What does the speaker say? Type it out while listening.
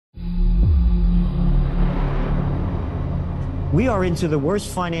We are into the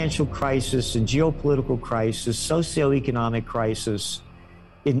worst financial crisis and geopolitical crisis, socioeconomic crisis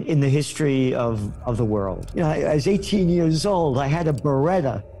in the history of the world. You know, I was 18 years old. I had a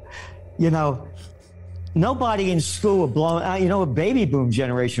Beretta. You know, nobody in school were blown, a baby boom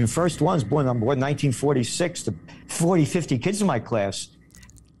generation. First ones born, 1946 to 40, 50 kids in my class.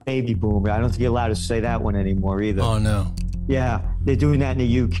 Baby boom. I don't think you're allowed to say that one anymore either. Oh, no. Yeah, they're doing that in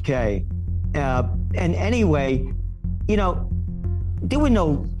the UK. And anyway, you know,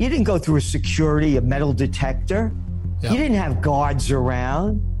 you didn't go through a metal detector. Yeah. You didn't have guards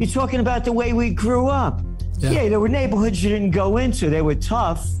around. You're talking about the way we grew up. Yeah, there were neighborhoods you didn't go into. They were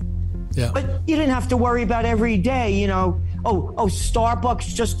tough. Yeah. But you didn't have to worry about every day, you know. Oh,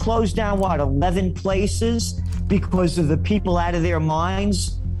 Starbucks just closed down, 11 places because of the people out of their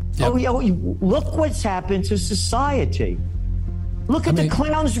minds? Yep. Look what's happened to society. Look at the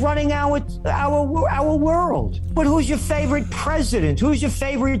clowns running our world. But who's your favorite president? Who's your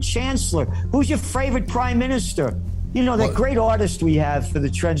favorite chancellor? Who's your favorite prime minister? You know, that great artist we have for the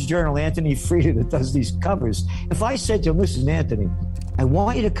Trends Journal, Anthony Frieda, that does these covers. If I said to him, listen, Anthony, I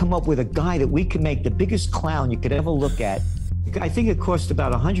want you to come up with a guy that we can make the biggest clown you could ever look at. I think it cost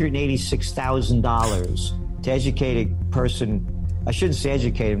about $186,000 to educate a person. I shouldn't say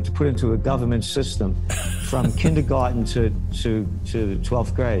educate him, to put into a government system from kindergarten to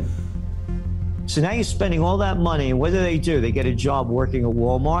 12th grade. So now you're spending all that money, and what do? They get a job working at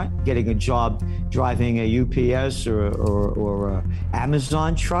Walmart, getting a job driving a UPS or a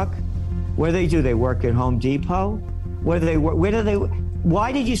Amazon truck. What do? They work at Home Depot. Where do they work?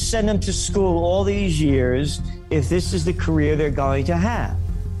 Why did you send them to school all these years if this is the career they're going to have?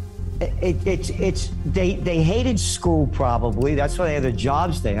 They hated school probably. That's why they had the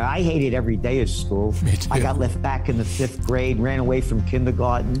jobs there. I hated every day of school. Me too. I got left back in the 5th grade, ran away from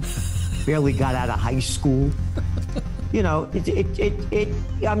kindergarten, barely got out of high school. You know,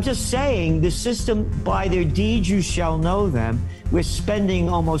 I'm just saying, the system, by their deeds you shall know them. We're spending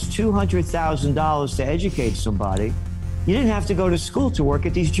almost $200,000 to educate somebody. You didn't have to go to school to work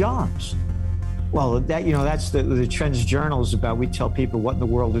at these jobs. Well, that's the Trends Journal is about. We tell people what in the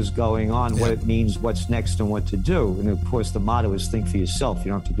world is going on, what it means, what's next, and what to do. And of course, the motto is think for yourself.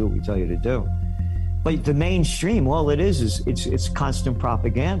 You don't have to do what we tell you to do. But the mainstream, all it is it's constant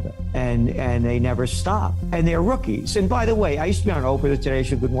propaganda, and they never stop. And they're rookies. And by the way, I used to be on Oprah, the Today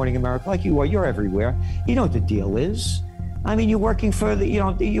Show, Good Morning America, like you are. You're everywhere. You know what the deal is. I mean, you're working for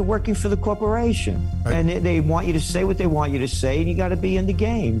the corporation, right. And they want you to say what they want you to say, and you got to be in the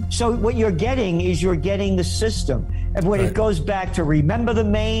game. So what you're getting the system. And when it goes back to remember the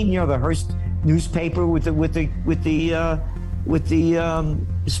Maine, the Hearst newspaper with the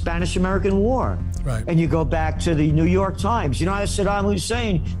Spanish-American War. Right. And you go back to the New York Times. You know how Saddam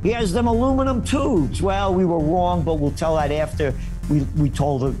Hussein, he has them aluminum tubes. Well, we were wrong, but we'll tell that after we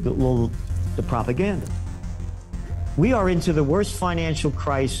told the propaganda. We are into the worst financial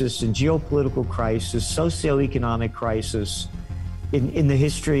crisis and geopolitical crisis, socioeconomic crisis in the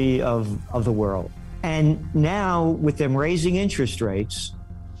history of the world. And now, with them raising interest rates,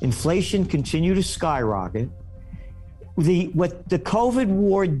 inflation continue to skyrocket. What the COVID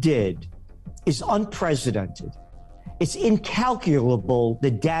war did is unprecedented. It's incalculable, the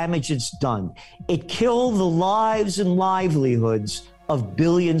damage it's done. It killed the lives and livelihoods of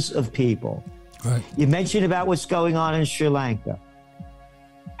billions of people. Right. You mentioned about what's going on in Sri Lanka.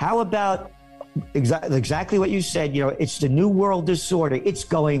 How about exactly what you said? It's the New World Disorder. It's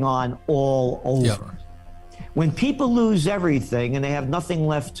going on all over. Yep. When people lose everything and they have nothing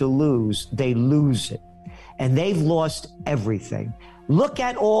left to lose, they lose it. And they've lost everything. Look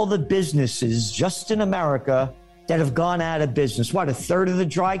at all the businesses just in America that have gone out of business. What, a third of the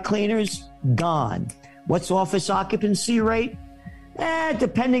dry cleaners? Gone. What's office occupancy rate?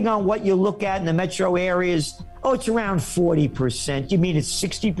 Depending on what you look at in the metro areas, it's around 40%. You mean it's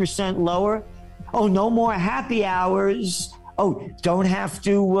 60% lower? Oh, no more happy hours. Oh, don't have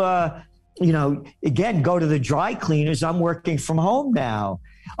to, again, go to the dry cleaners. I'm working from home now.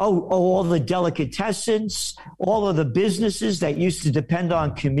 Oh, all the delicatessens, all of the businesses that used to depend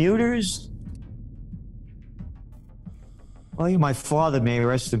on commuters. Well, my father, may he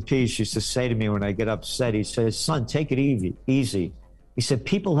rest in peace, used to say to me when I get upset, he says, son, take it easy. He said,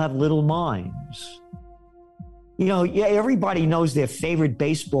 people have little minds. Everybody knows their favorite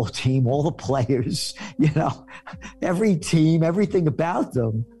baseball team, all the players, every team, everything about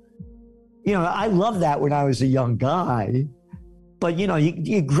them. I loved that when I was a young guy. But,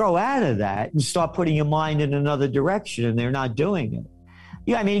 you grow out of that and start putting your mind in another direction, and they're not doing it.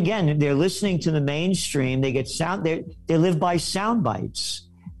 Yeah, I mean, again, they're listening to the mainstream. They get they live by sound bites.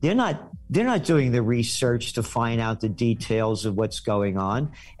 They're not doing the research to find out the details of what's going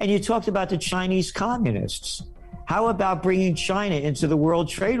on. And you talked about the Chinese communists. How about bringing China into the World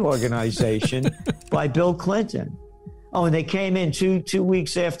Trade Organization by Bill Clinton? Oh, and they came in two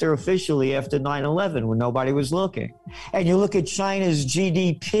weeks officially after 9/11 when nobody was looking. And you look at China's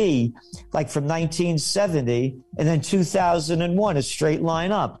GDP, like from 1970 and then 2001, a straight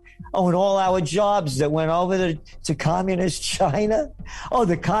line up. Oh, and all our jobs that went over to communist China. Oh,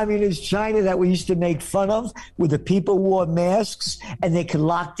 the communist China that we used to make fun of, where the people wore masks and they could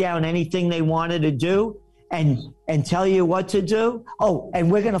lock down anything they wanted to do and tell you what to do. Oh, and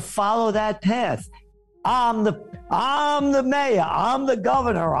we're going to follow that path. I'm the mayor, I'm the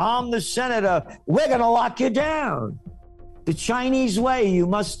governor, I'm the senator. We're going to lock you down. The Chinese way, you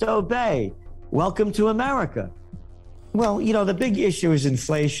must obey. Welcome to America. Well, the big issue is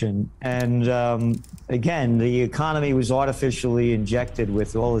inflation. And again, the economy was artificially injected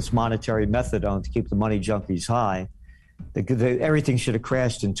with all this monetary methadone to keep the money junkies high. Everything should have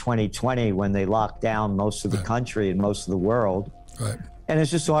crashed in 2020 when they locked down most of the country and most of the world. Right. And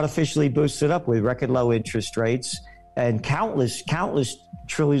it's just artificially boosted up with record low interest rates and countless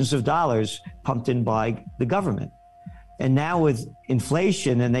trillions of dollars pumped in by the government. And now with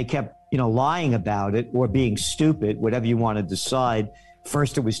inflation, and they kept, lying about it or being stupid, whatever you want to decide.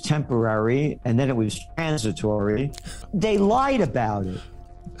 First it was temporary and then it was transitory. They lied about it.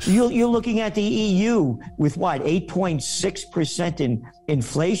 You're looking at the EU with what, 8.6% in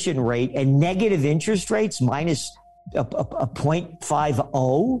inflation rate and negative interest rates minus a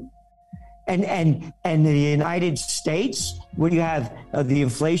 0.50. And the United States, where you have the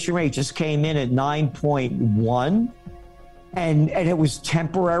inflation rate just came in at 9.1, and it was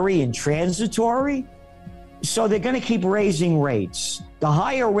temporary and transitory. So they're going to keep raising rates. The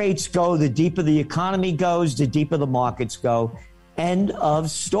higher rates go, the deeper the economy goes, the deeper the markets go. End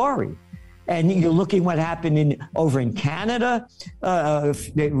of story. And you're looking what happened over in Canada.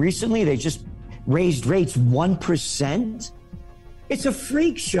 Recently, they just raised rates 1%. It's a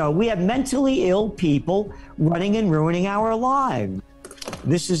freak show. We have mentally ill people running and ruining our lives.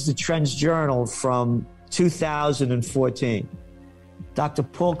 This is the Trends Journal from 2014. Dr.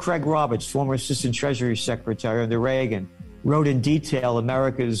 Paul Craig Roberts, former Assistant Treasury Secretary under Reagan, wrote in detail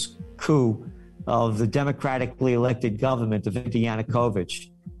America's coup of the democratically elected government of Viktor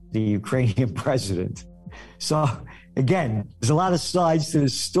Yanukovych, the Ukrainian president. So again, there's a lot of sides to the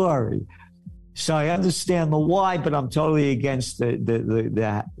story. So I understand the why, but I'm totally against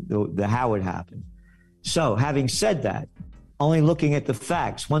the how it happened. So having said that, only looking at the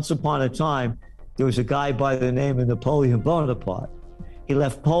facts, once upon a time, there was a guy by the name of Napoleon Bonaparte. He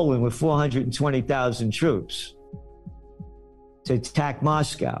left Poland with 420,000 troops to attack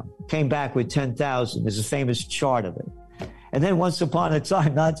Moscow, came back with 10,000. There's a famous chart of it. And then once upon a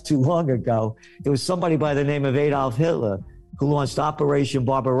time, not too long ago, there was somebody by the name of Adolf Hitler who launched Operation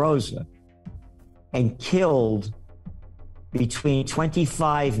Barbarossa and killed between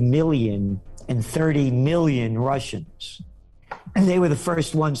 25 million and 30 million Russians. And they were the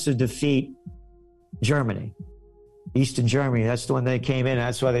first ones to defeat Germany, Eastern Germany. That's the one they came in.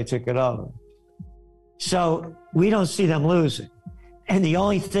 That's why they took it over. So we don't see them losing. And the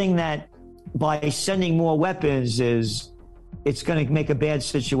only thing that by sending more weapons is it's going to make a bad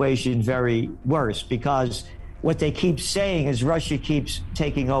situation very worse, because what they keep saying is Russia keeps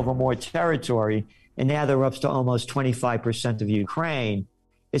taking over more territory, and now they're up to almost 25% of Ukraine,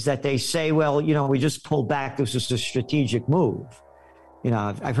 is that they say, well, we just pulled back. This is a strategic move.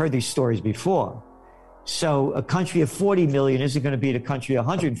 I've heard these stories before. So a country of 40 million isn't going to beat a country of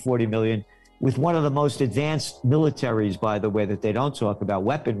 140 million with one of the most advanced militaries, by the way, that they don't talk about,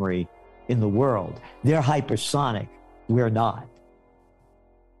 weaponry in the world. They're hypersonic. We're not.